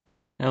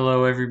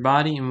Hello,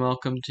 everybody, and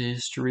welcome to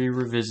History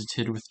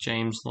Revisited with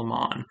James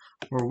Leman,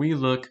 where we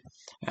look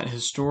at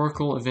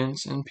historical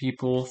events and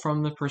people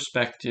from the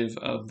perspective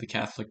of the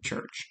Catholic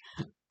Church.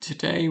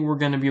 Today, we're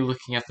going to be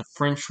looking at the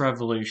French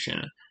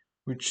Revolution,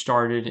 which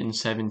started in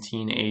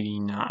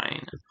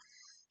 1789.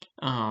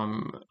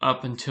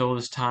 Up until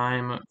this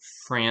time,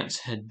 France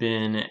had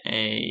been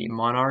a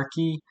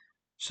monarchy,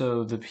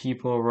 so the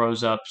people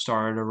rose up,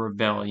 started a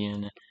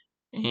rebellion,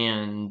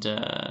 and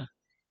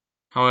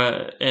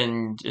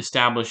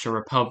established a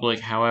republic.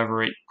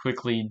 However, it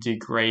quickly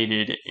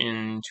degraded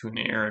into an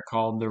era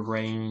called the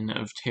Reign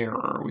of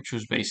Terror, which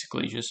was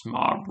basically just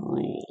mob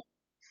rule.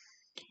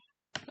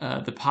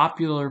 The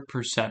popular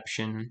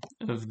perception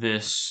of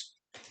this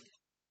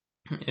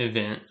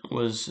event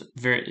was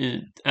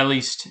at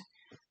least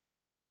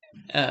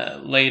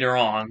later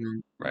on,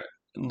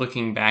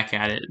 looking back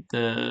at it,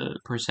 the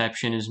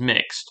perception is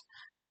mixed.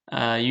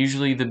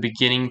 Usually the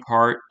beginning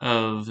part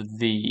of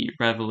the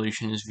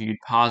revolution is viewed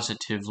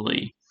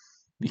positively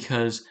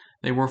because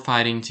they were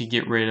fighting to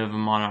get rid of a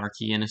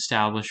monarchy and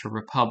establish a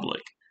republic.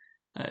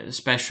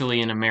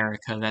 Especially in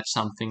America, that's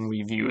something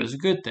we view as a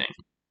good thing.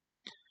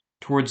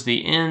 Towards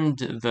the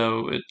end,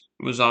 though, it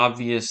was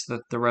obvious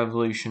that the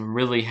revolution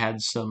really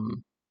had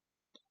some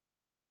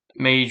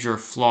major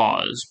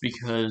flaws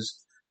because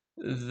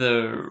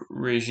the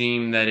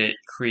regime that it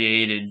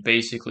created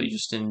basically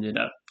just ended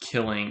up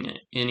killing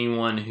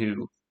anyone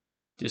who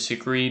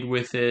disagreed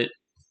with it.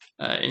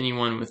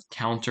 Anyone with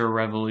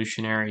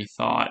counter-revolutionary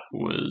thought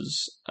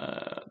was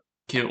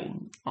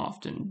killed,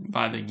 often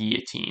by the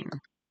guillotine.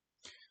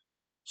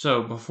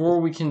 So,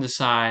 before we can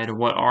decide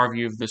what our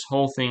view of this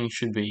whole thing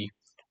should be,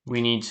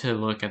 we need to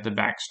look at the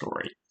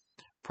backstory.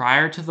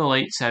 Prior to the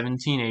late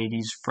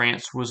 1780s,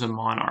 France was a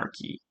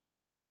monarchy.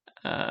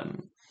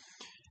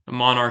 A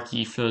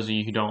monarchy, for those of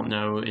you who don't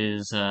know,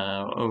 is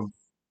a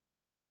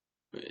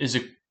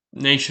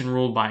nation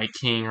ruled by a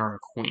king or a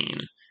queen.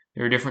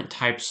 There are different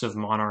types of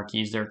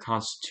monarchies. There are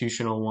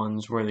constitutional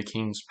ones where the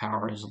king's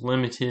power is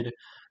limited,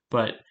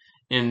 but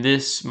in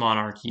this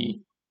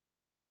monarchy,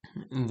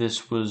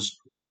 this was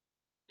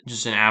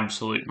just an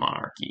absolute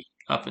monarchy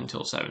up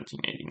until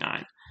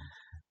 1789,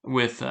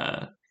 with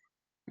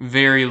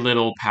very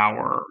little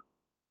power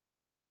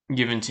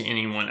given to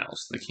anyone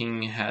else. The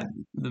king had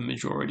the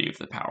majority of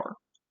the power,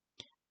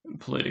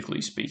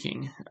 politically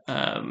speaking.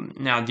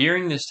 Now,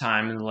 during this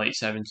time in the late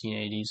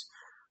 1780s,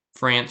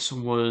 France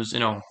was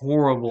in a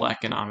horrible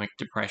economic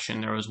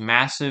depression. There was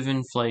massive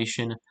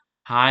inflation,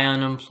 high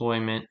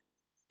unemployment,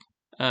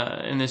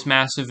 and this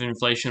massive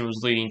inflation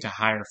was leading to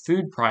higher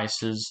food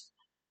prices,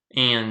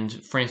 and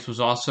France was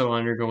also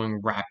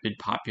undergoing rapid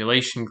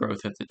population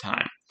growth at the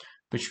time,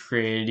 which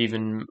created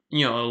even,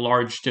 a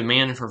large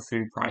demand for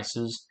food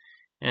prices,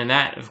 and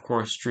that, of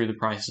course, drew the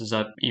prices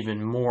up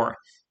even more.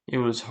 It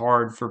was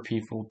hard for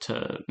people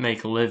to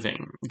make a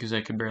living because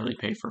they could barely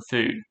pay for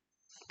food.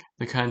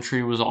 The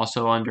country was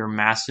also under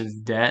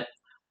massive debt,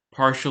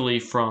 partially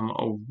from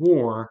a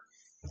war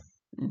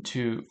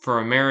for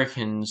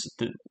Americans.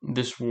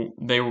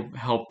 They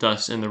helped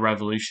us in the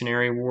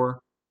Revolutionary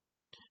War,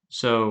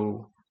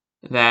 so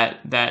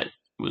that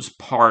was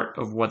part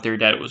of what their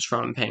debt was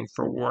from, paying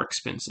for war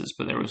expenses.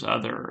 But there was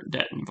other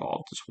debt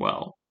involved as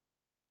well.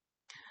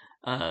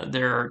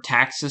 Their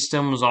tax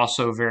system was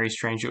also very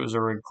strange. It was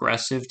a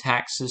regressive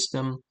tax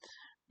system,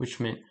 which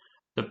meant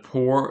the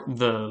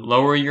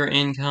lower your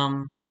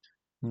income,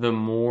 the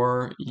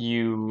more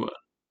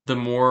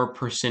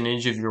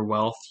percentage of your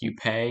wealth you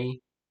pay,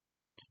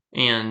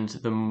 and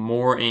the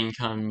more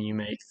income you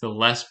make, the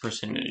less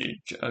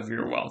percentage of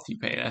your wealth you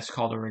pay. That's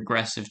called a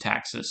regressive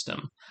tax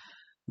system.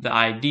 The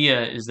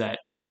idea is that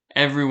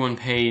everyone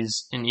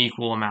pays an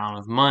equal amount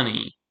of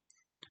money,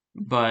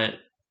 but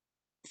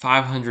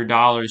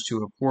 $500 to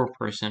a poor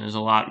person is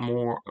a lot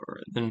more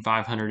than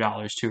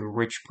 $500 to a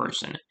rich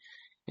person.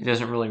 It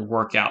doesn't really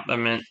work out. That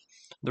meant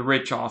the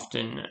rich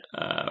often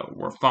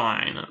were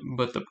fine,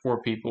 but the poor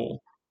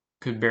people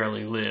could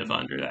barely live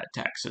under that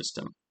tax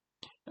system.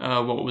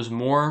 What was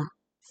more,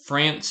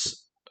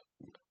 France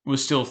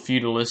was still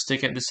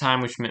feudalistic at this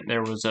time, which meant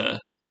there was a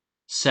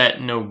set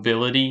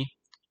nobility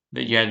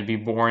that you had to be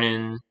born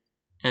in,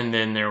 and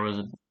then there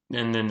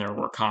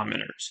were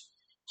commoners.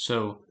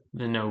 So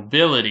the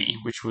nobility,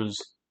 which was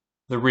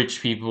the rich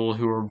people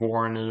who were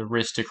born as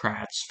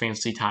aristocrats,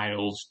 fancy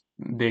titles,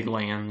 big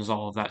lands,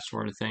 all of that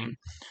sort of thing.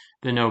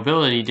 The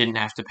nobility didn't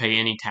have to pay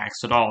any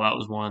tax at all. That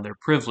was one of their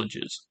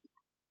privileges.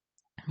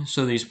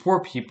 So these poor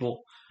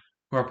people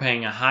who are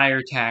paying a higher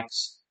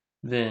tax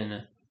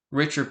than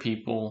richer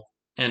people,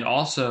 and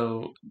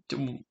also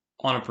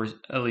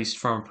at least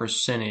from a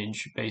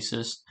percentage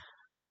basis,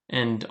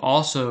 and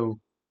also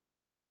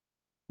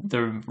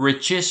the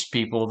richest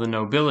people, the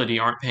nobility,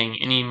 aren't paying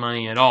any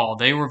money at all.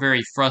 They were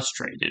very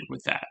frustrated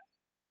with that.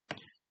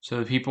 So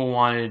the people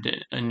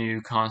wanted a new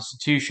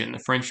constitution. The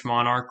French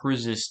monarch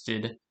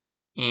resisted,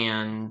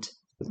 and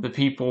the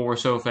people were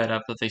so fed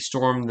up that they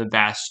stormed the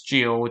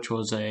Bastille, which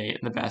was a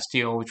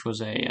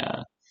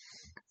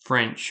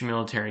French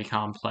military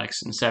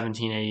complex in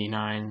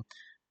 1789.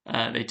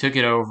 They took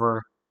it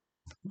over,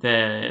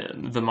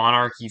 the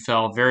monarchy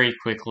fell very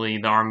quickly.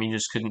 The army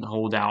just couldn't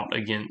hold out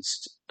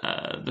against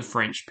the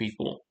French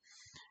people,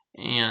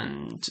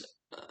 and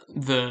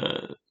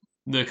the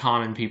the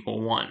common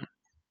people won.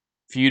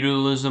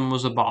 Feudalism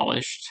was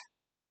abolished,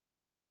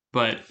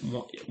 but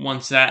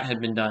once that had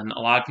been done, a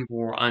lot of people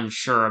were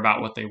unsure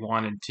about what they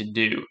wanted to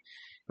do.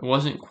 It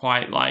wasn't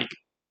quite like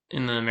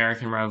in the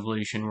American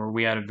Revolution where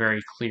we had a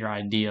very clear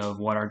idea of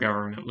what our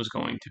government was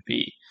going to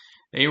be.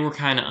 They were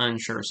kind of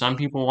unsure. Some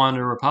people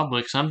wanted a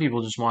republic, some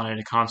people just wanted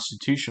a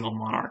constitutional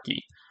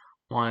monarchy,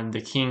 wanted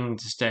the king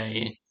to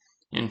stay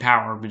in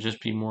power but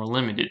just be more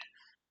limited.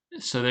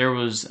 So there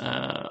was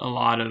a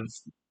lot of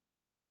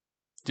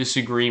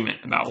disagreement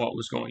about what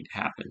was going to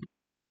happen.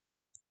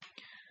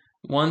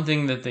 One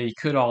thing that they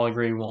could all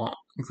agree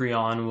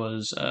on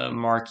was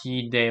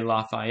Marquis de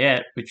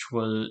Lafayette,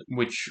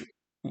 which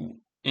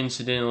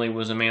incidentally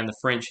was a man the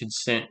French had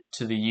sent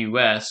to the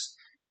U.S.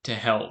 to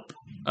help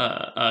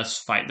us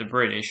fight the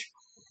British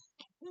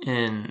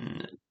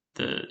in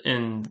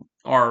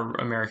our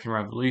American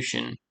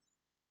Revolution.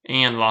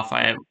 And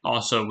Lafayette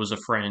also was a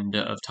friend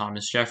of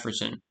Thomas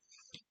Jefferson.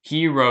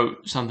 He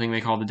wrote something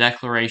they call the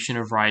Declaration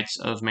of Rights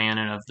of Man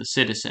and of the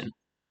Citizen,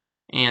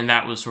 and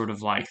that was sort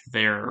of like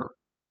their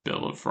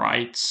Bill of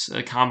Rights,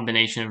 a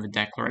combination of a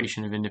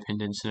Declaration of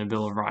Independence and a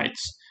Bill of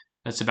Rights.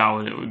 That's about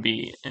what it would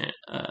be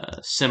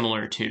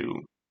similar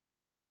to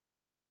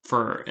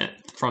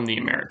from the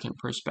American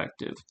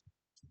perspective.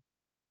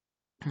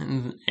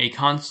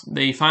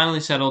 They finally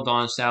settled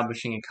on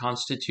establishing a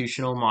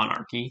constitutional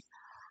monarchy,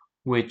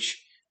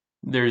 which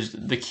there's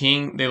the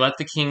king. They let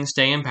the king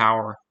stay in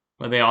power,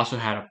 but they also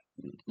had a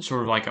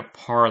sort of like a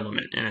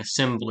parliament, an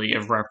assembly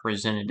of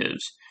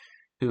representatives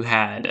who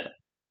had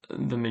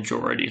the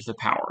majority of the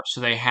power.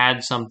 So they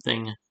had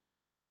something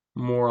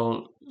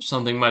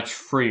much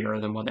freer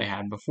than what they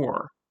had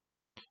before.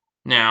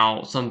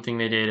 Now, something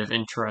they did of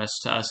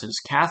interest to us as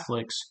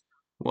Catholics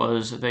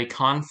was they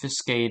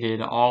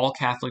confiscated all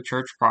Catholic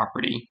Church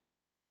property.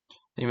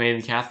 They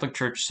made the Catholic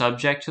Church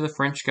subject to the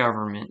French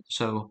government,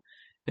 so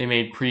they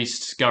made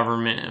priests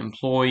government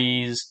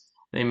employees.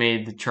 They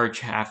made the church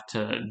have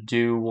to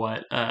do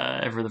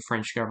whatever the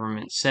French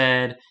government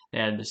said. They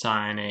had to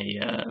sign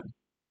a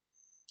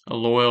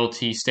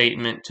loyalty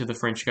statement to the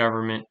French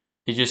government.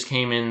 They just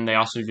came in. They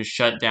also just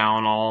shut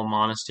down all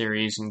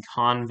monasteries and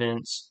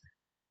convents,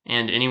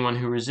 and anyone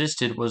who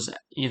resisted was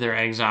either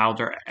exiled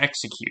or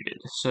executed.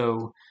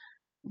 So,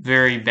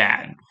 very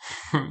bad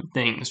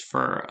things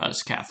for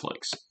us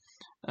Catholics.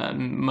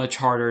 Much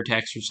harder to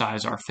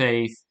exercise our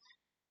faith,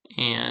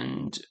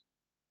 and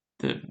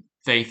the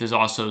faith is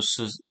also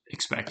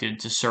expected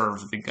to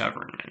serve the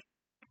government.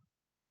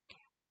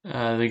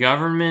 The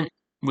government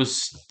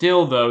was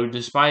still, though,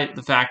 despite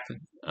the fact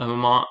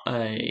that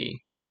a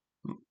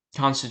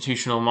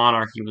constitutional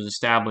monarchy was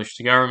established,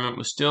 the government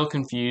was still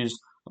confused.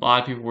 A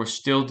lot of people were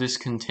still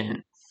discontent,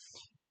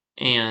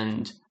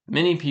 and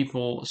many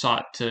people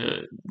sought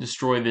to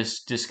destroy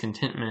this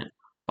discontentment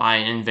by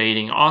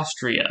invading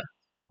Austria.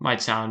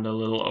 Might sound a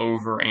little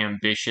over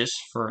ambitious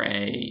for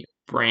a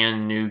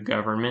brand new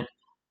government,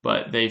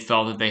 but they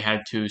felt that they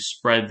had to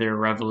spread their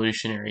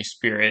revolutionary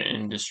spirit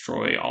and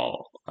destroy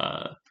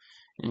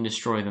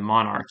the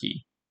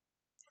monarchy.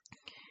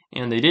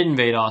 And they did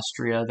invade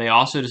Austria. They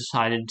also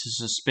decided to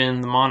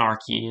suspend the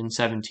monarchy in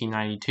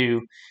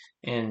 1792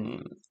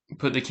 and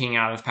put the king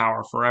out of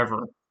power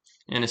forever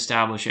and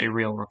establish a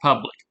real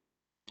republic.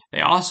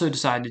 They also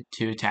decided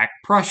to attack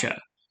Prussia.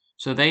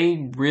 So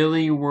they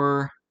really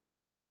were,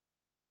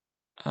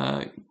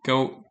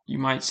 you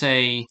might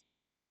say,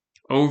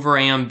 over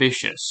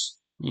ambitious.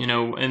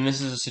 And this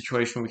is a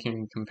situation we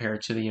can compare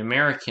to the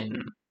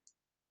American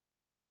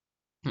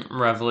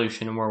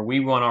Revolution, where we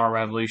won our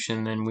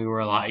revolution, then we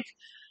were like,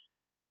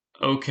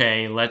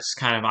 okay, let's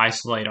kind of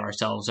isolate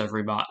ourselves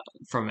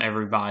from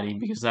everybody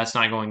because that's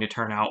not going to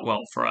turn out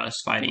well for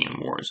us fighting in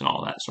wars and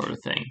all that sort of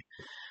thing.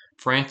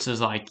 France is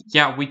like,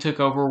 yeah, we took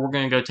over, we're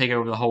going to go take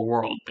over the whole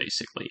world,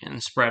 basically,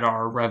 and spread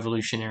our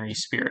revolutionary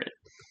spirit.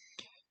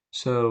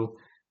 So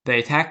they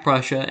attacked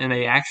Prussia, and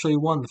they actually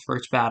won the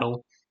first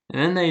battle,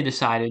 and then they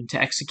decided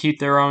to execute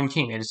their own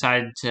king. They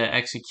decided to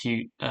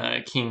execute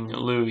King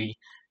Louis,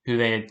 who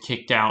they had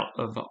kicked out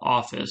of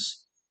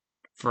office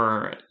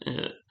for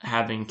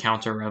having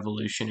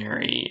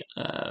counter-revolutionary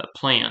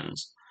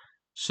plans.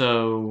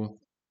 So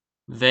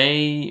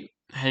they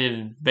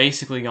had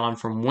basically gone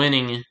from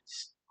winning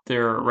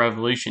their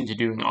revolution to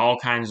doing all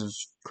kinds of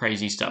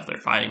crazy stuff. They're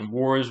fighting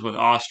wars with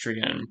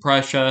Austria and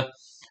Prussia.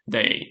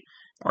 They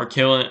are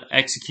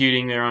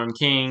executing their own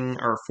king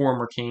or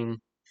former king.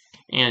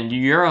 And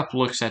Europe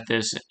looks at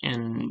this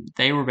and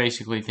they were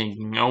basically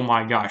thinking, oh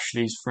my gosh,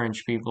 these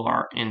French people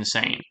are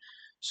insane.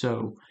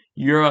 So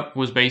Europe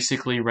was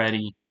basically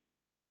ready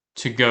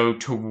to go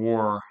to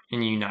war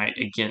and unite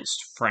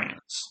against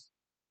France.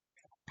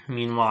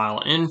 Meanwhile,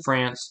 in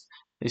France,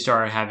 they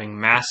started having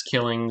mass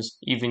killings.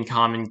 Even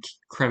common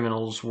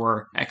criminals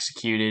were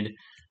executed.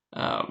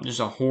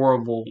 Just a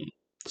horrible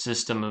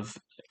system of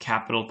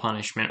capital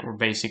punishment where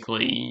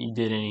basically you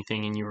did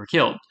anything and you were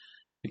killed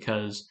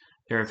because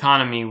their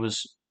economy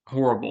was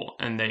horrible,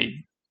 and they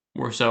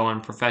were so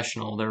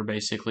unprofessional. They're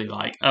basically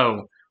like,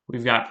 oh,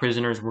 we've got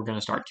prisoners, we're going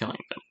to start killing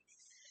them.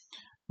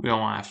 We don't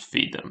want to have to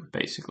feed them,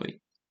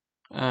 basically.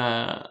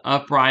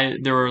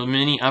 There were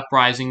many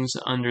uprisings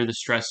under the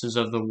stresses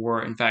of the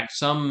war. In fact,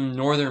 some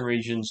northern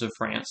regions of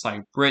France,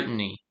 like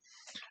Brittany,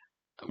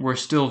 were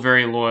still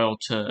very loyal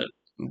to,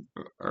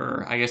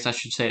 or I guess I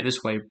should say it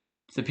this way,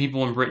 the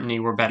people in Brittany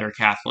were better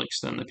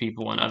Catholics than the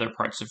people in other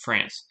parts of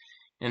France.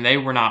 And they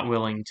were not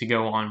willing to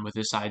go on with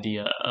this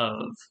idea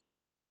of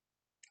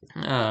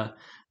uh,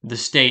 the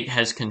state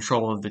has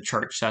control of the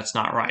church. That's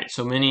not right.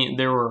 So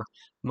there were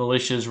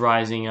militias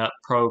rising up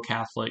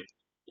pro-Catholic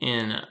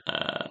in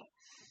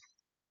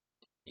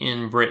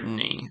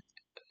Brittany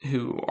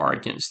who are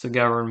against the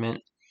government.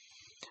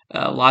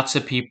 Lots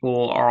of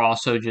people are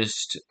also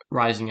just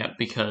rising up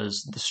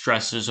because the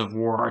stresses of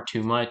war are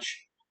too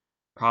much.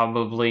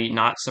 Probably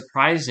not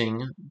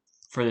surprising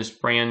for this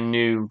brand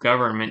new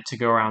government to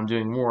go around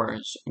doing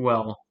wars.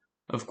 Well,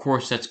 of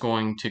course, that's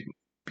going to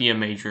be a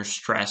major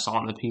stress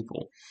on the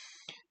people.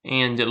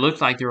 And it looked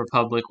like the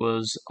Republic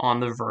was on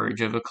the verge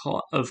of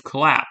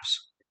collapse.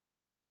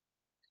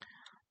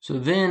 So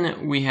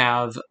then we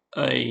have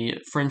a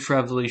French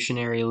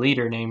revolutionary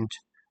leader named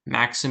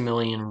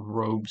Maximilien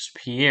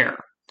Robespierre.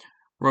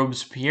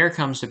 Robespierre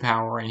comes to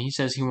power and he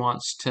says he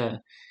wants to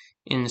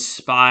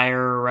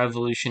inspire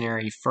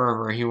revolutionary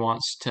fervor. He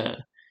wants to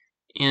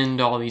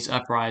end all these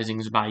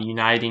uprisings by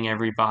uniting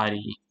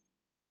everybody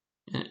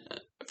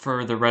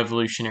for the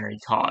revolutionary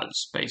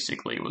cause,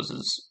 basically, was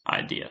his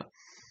idea.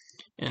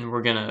 And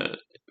we're going to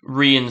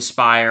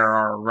re-inspire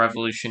our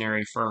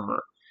revolutionary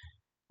fervor.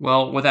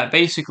 Well, what that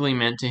basically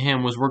meant to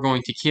him was we're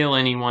going to kill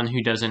anyone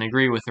who doesn't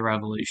agree with the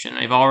revolution.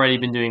 They've already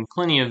been doing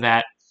plenty of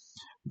that,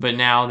 but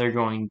now they're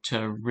going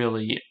to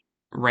really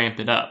ramp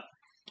it up.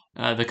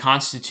 The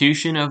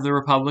Constitution of the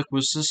Republic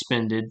was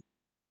suspended.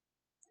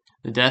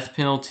 The death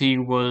penalty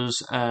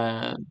was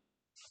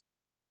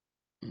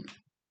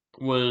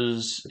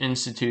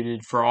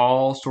instituted for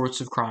all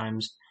sorts of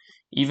crimes,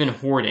 even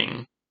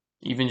hoarding.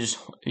 Even just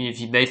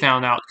if they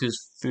found out,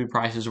 because food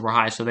prices were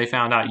high, so they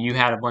found out you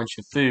had a bunch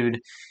of food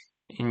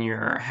in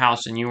your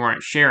house and you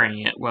weren't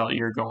sharing it, well,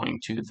 you're going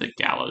to the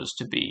gallows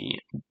to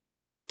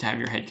have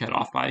your head cut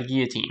off by the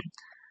guillotine.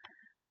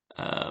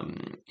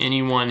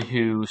 Anyone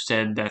who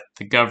said that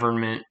the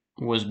government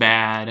was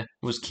bad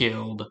was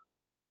killed.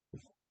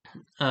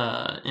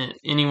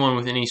 Anyone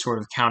with any sort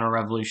of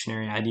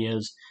counter-revolutionary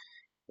ideas.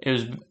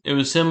 It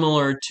was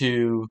similar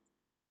to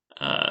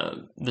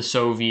the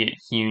Soviet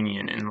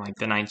Union in like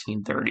the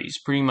 1930s.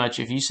 Pretty much,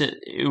 if you said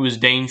it was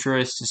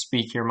dangerous to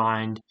speak your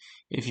mind,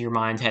 if your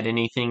mind had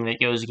anything that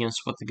goes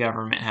against what the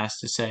government has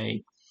to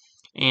say,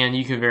 and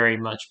you could very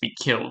much be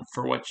killed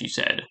for what you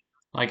said.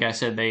 Like I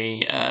said,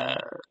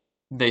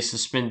 they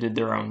suspended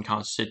their own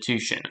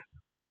constitution.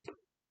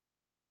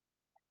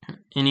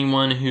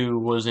 Anyone who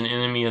was an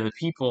enemy of the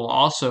people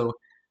also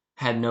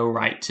had no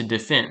right to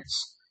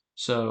defense.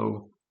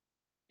 So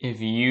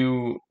if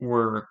you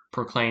were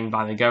proclaimed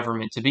by the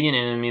government to be an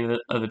enemy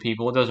of the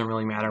people, it doesn't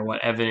really matter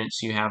what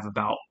evidence you have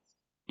about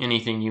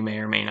anything you may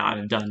or may not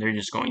have done. They're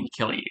just going to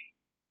kill you.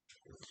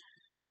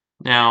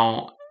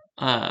 Now,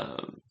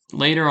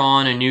 later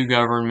on, a new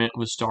government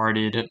was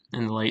started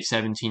in the late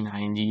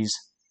 1790s.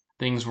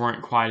 Things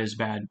weren't quite as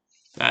bad.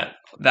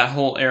 That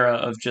whole era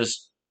of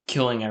just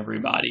killing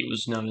everybody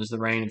was known as the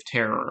Reign of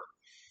Terror.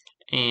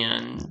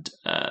 And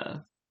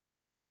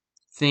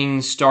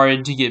things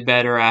started to get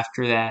better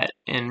after that.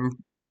 And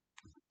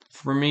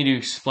for me to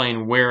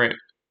explain where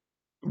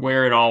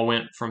it all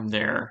went from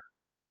there,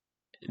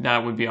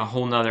 that would be a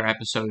whole nother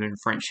episode in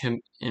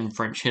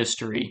French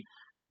history.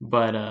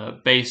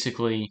 But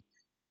basically,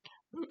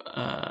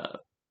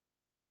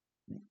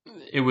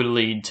 it would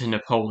lead to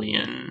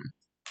Napoleon,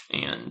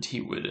 and he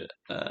would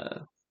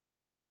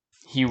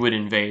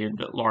invade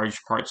large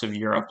parts of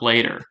Europe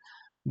later.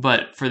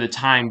 But for the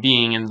time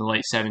being, in the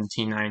late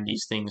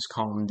 1790s, things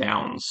calmed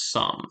down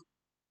some,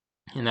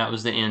 and that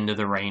was the end of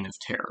the Reign of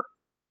Terror.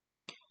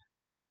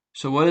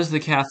 So what does the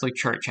Catholic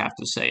Church have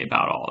to say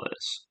about all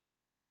this?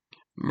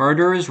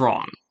 Murder is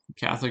wrong. The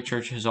Catholic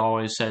Church has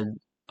always upheld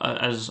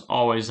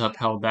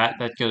that.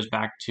 That goes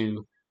back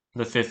to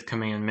the 5th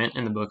commandment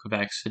in the book of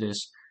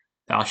Exodus,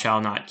 thou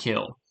shalt not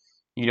kill.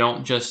 You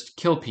don't just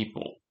kill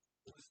people.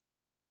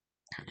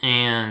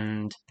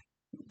 And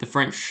the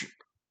French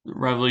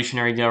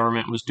revolutionary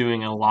government was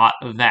doing a lot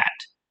of that.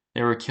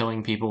 They were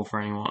killing people for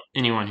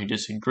anyone who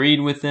disagreed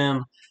with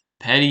them,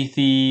 petty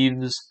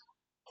thieves,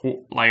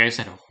 like I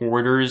said,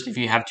 hoarders. If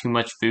you have too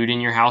much food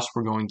in your house,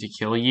 we're going to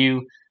kill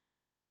you.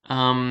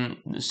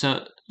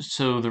 So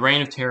the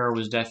Reign of Terror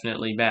was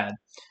definitely bad.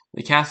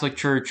 The Catholic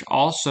Church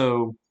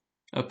also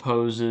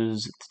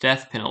opposes the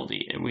death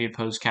penalty. We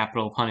oppose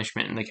capital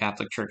punishment in the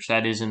Catholic Church.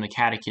 That is in the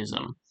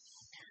Catechism.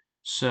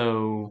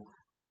 So,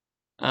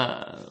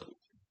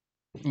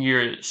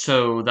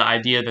 the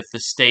idea that the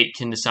state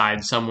can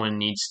decide someone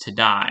needs to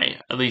die,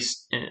 at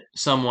least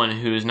someone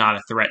who is not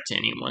a threat to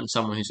anyone,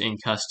 someone who's in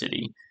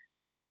custody,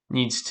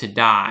 needs to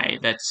die.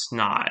 That's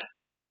not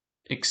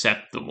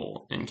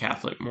acceptable in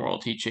Catholic moral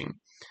teaching.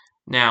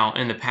 Now,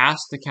 in the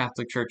past, the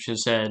Catholic Church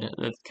has said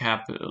that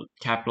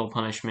capital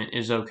punishment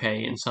is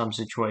okay in some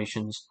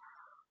situations,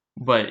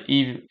 but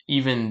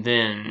even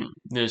then,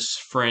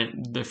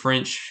 the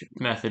French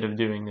method of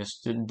doing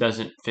this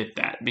doesn't fit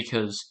that,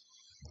 because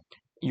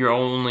you're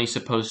only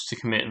supposed to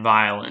commit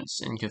violence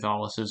in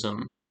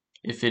Catholicism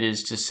if it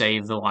is to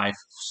save the life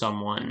of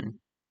someone,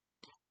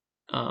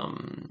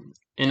 and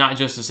not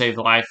just to save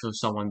the life of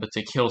someone, but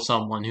to kill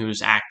someone who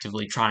is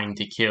actively trying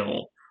to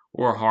kill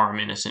or harm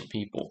innocent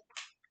people.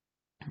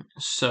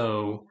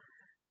 So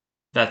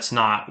that's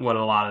not what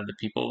a lot of the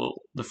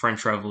people the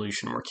French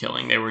Revolution were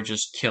killing. They were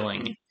just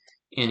killing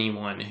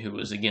anyone who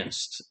was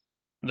against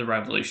the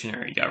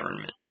revolutionary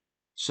government.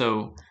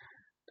 So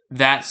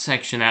that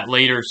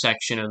later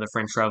section of the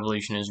French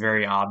Revolution is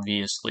very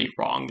obviously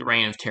wrong. The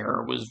Reign of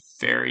Terror was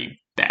very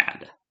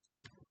bad.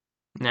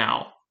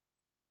 Now,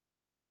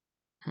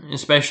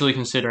 especially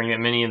considering that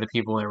many of the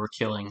people they were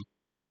killing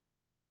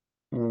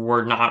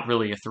were not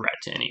really a threat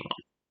to anyone.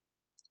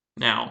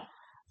 Now,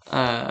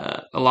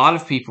 a lot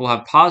of people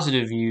have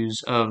positive views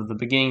of the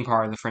beginning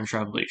part of the French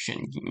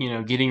Revolution,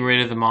 getting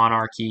rid of the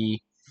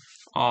monarchy,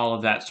 all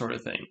of that sort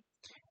of thing.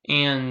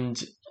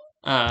 And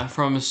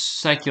from a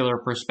secular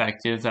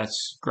perspective,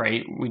 that's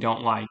great. We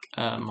don't like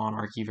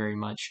monarchy very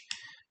much.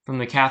 From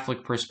the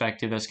Catholic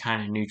perspective, that's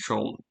kind of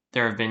neutral.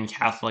 There have been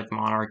Catholic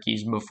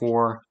monarchies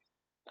before.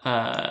 You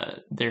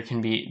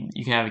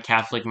can have a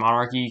Catholic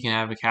monarchy, you can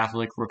have a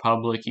Catholic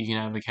republic, you can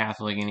have a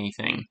Catholic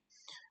anything.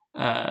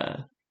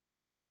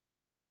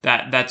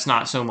 That's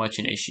not so much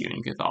an issue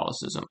in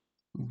Catholicism.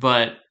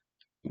 But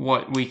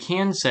what we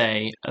can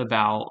say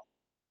about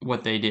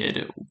what they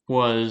did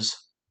was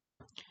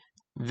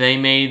they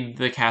made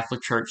the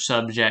Catholic Church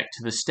subject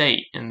to the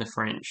state and the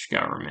French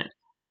government.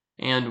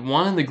 And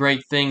one of the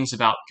great things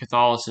about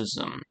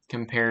Catholicism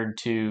compared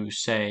to,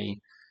 say,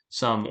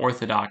 some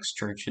Orthodox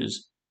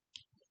churches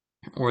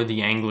or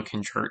the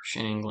Anglican Church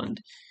in England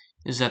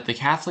is that the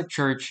Catholic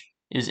Church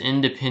is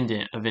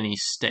independent of any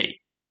state.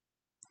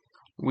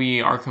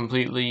 We are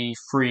completely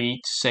free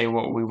to say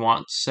what we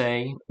want to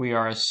say. We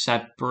are a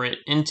separate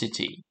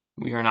entity.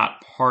 We are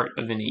not part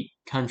of any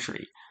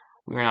country.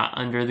 We are not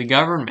under the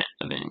government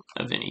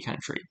of any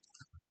country.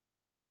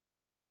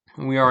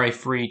 We are a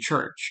free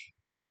church.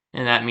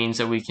 And that means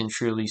that we can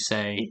truly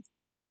spread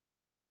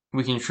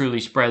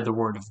the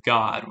word of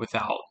God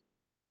without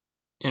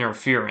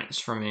interference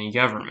from any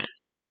government.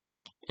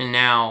 And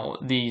now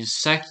the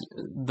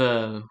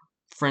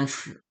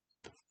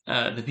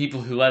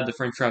people who led the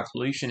French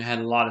Revolution had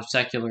a lot of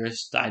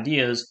secularist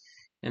ideas,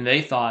 and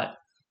they thought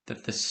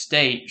that the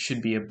state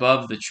should be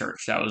above the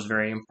church. That was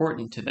very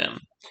important to them.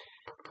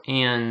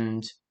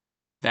 And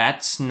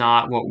that's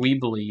not what we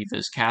believe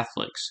as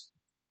Catholics,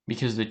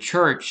 because the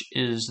church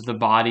is the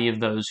body of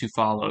those who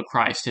follow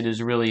Christ. It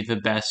is really the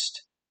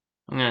best,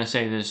 I'm going to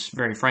say this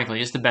very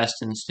frankly, it's the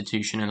best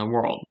institution in the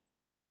world.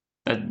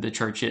 The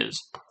church is.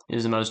 It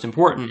is the most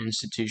important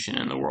institution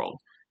in the world.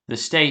 The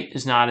state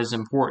is not as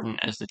important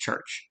as the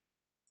church.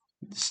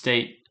 The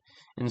state,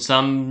 in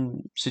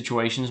some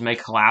situations, may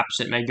collapse,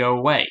 it may go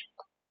away,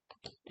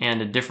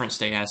 and a different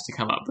state has to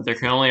come up. But there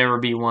can only ever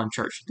be one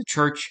church. The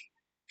church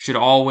should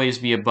always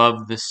be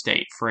above the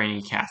state for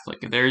any Catholic.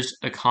 If there's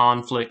a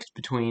conflict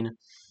between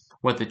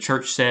what the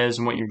church says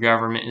and what your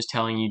government is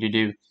telling you to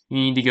do, you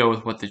need to go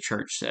with what the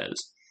church says.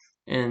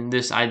 And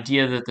this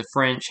idea that the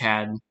French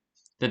had,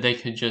 that they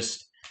could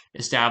just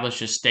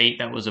establish a state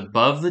that was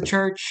above the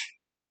church,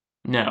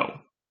 no.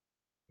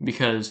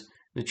 Because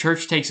the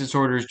church takes its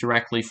orders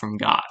directly from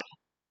God.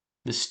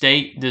 The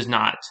state does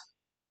not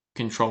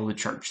control the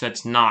church.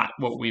 That's not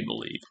what we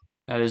believe.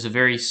 That is a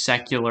very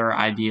secular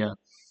idea,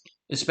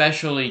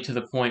 especially to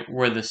the point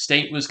where the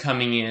state was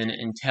coming in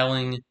and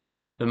telling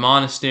the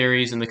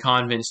monasteries and the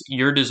convents,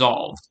 you're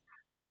dissolved.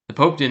 The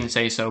Pope didn't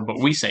say so, but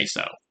we say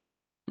so.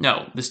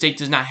 No, the state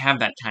does not have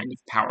that kind of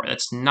power.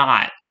 That's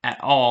not at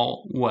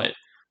all what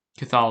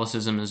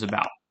Catholicism is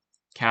about.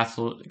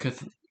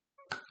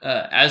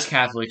 As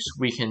Catholics,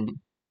 we can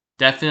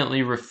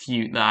definitely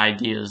refute the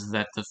ideas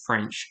that the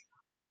French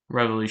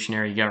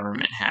revolutionary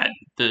government had.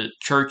 The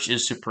church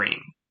is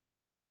supreme.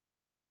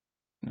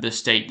 The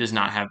state does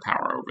not have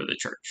power over the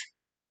church.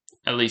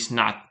 At least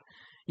not,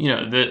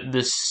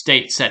 the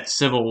state sets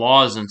civil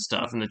laws and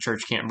stuff, and the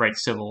church can't break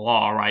civil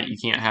law, right? You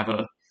can't have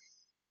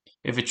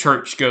if a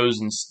church goes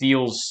and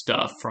steals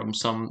stuff from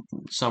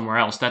somewhere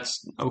else,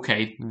 that's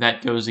okay.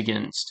 That goes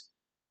against,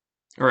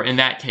 or in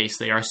that case,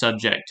 they are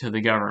subject to the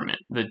government.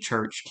 The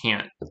church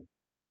can't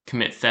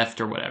commit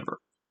theft or whatever.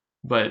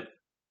 But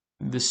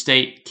the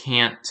state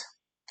can't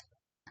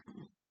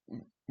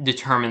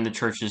determine the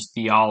church's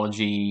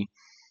theology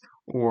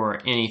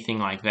or anything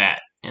like that.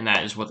 And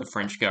that is what the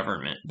French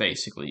government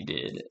basically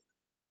did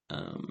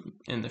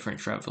in the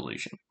French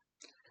Revolution.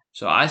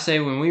 So I say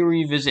when we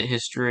revisit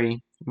history,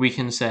 we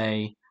can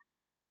say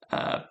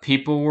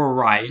people were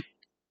right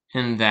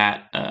in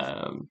that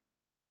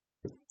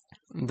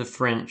the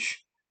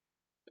French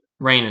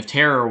Reign of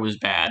Terror was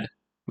bad,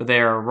 but they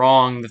are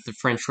wrong that the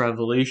French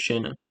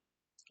Revolution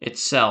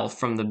itself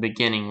from the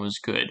beginning was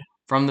good.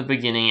 From the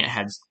beginning, it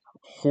had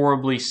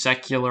horribly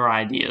secular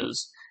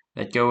ideas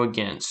that go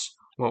against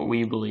what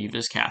we believe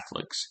as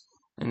Catholics,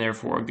 and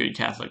therefore a good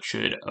Catholic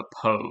should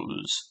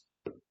oppose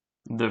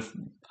the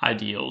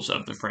ideals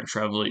of the French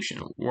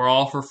Revolution. We're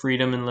all for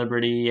freedom and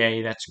liberty,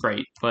 yay, that's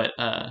great, but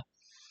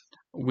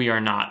we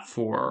are not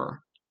for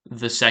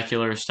the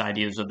secularist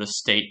ideas of the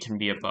state can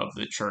be above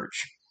the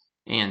church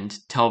and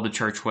tell the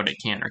church what it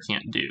can or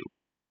can't do,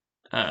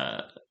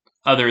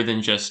 other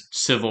than just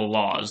civil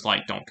laws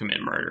like don't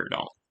commit murder,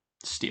 don't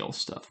steal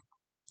stuff.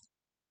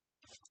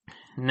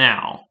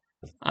 Now,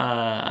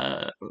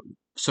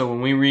 so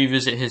when we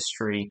revisit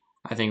history,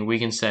 I think we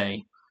can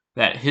say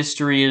that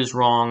history is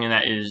wrong and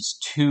that it is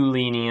too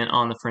lenient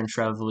on the French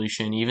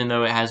Revolution. Even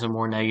though it has a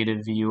more negative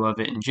view of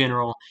it in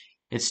general,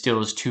 it still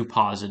is too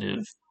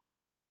positive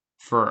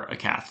for a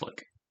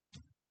Catholic.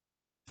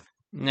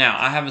 Now,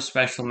 I have a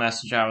special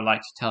message I would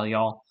like to tell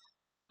y'all.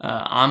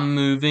 I'm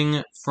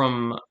moving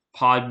from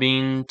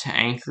Podbean to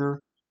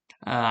Anchor.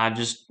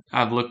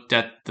 I've looked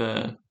at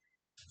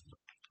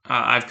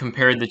I've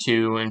compared the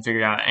two and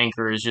figured out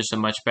Anchor is just a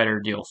much better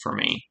deal for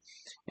me.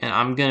 And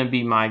I'm going to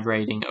be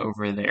migrating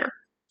over there.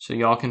 So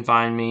y'all can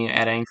find me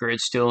at Anchor.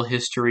 It's still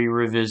History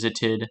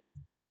Revisited.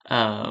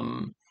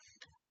 But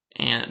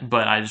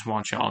I just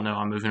want y'all to know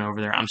I'm moving over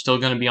there. I'm still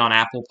going to be on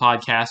Apple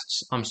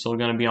Podcasts. I'm still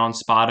going to be on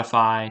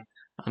Spotify.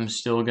 I'm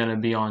still going to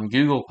be on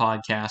Google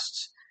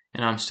Podcasts.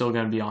 And I'm still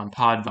going to be on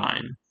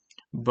Podvine.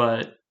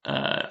 But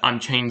I'm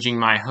changing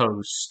my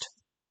host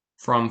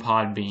from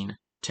Podbean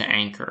to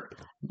Anchor.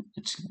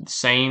 It's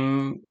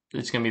going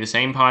to be the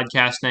same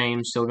podcast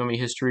name, still going to be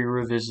History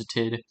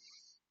Revisited,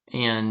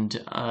 and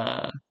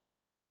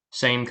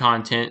same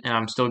content, and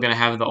I'm still going to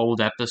have the old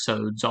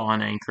episodes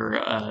on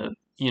Anchor.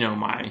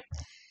 My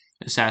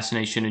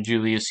assassination of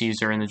Julius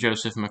Caesar and the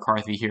Joseph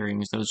McCarthy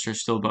hearings, those are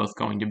still both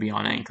going to be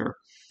on Anchor.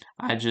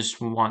 I just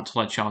want to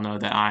let y'all know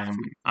that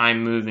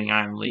I'm moving,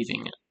 I'm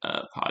leaving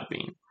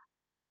Podbean.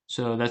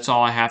 So that's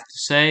all I have to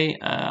say.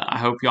 I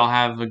hope y'all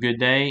have a good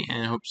day,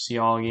 and I hope to see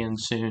y'all again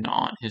soon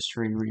on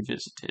History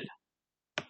Revisited.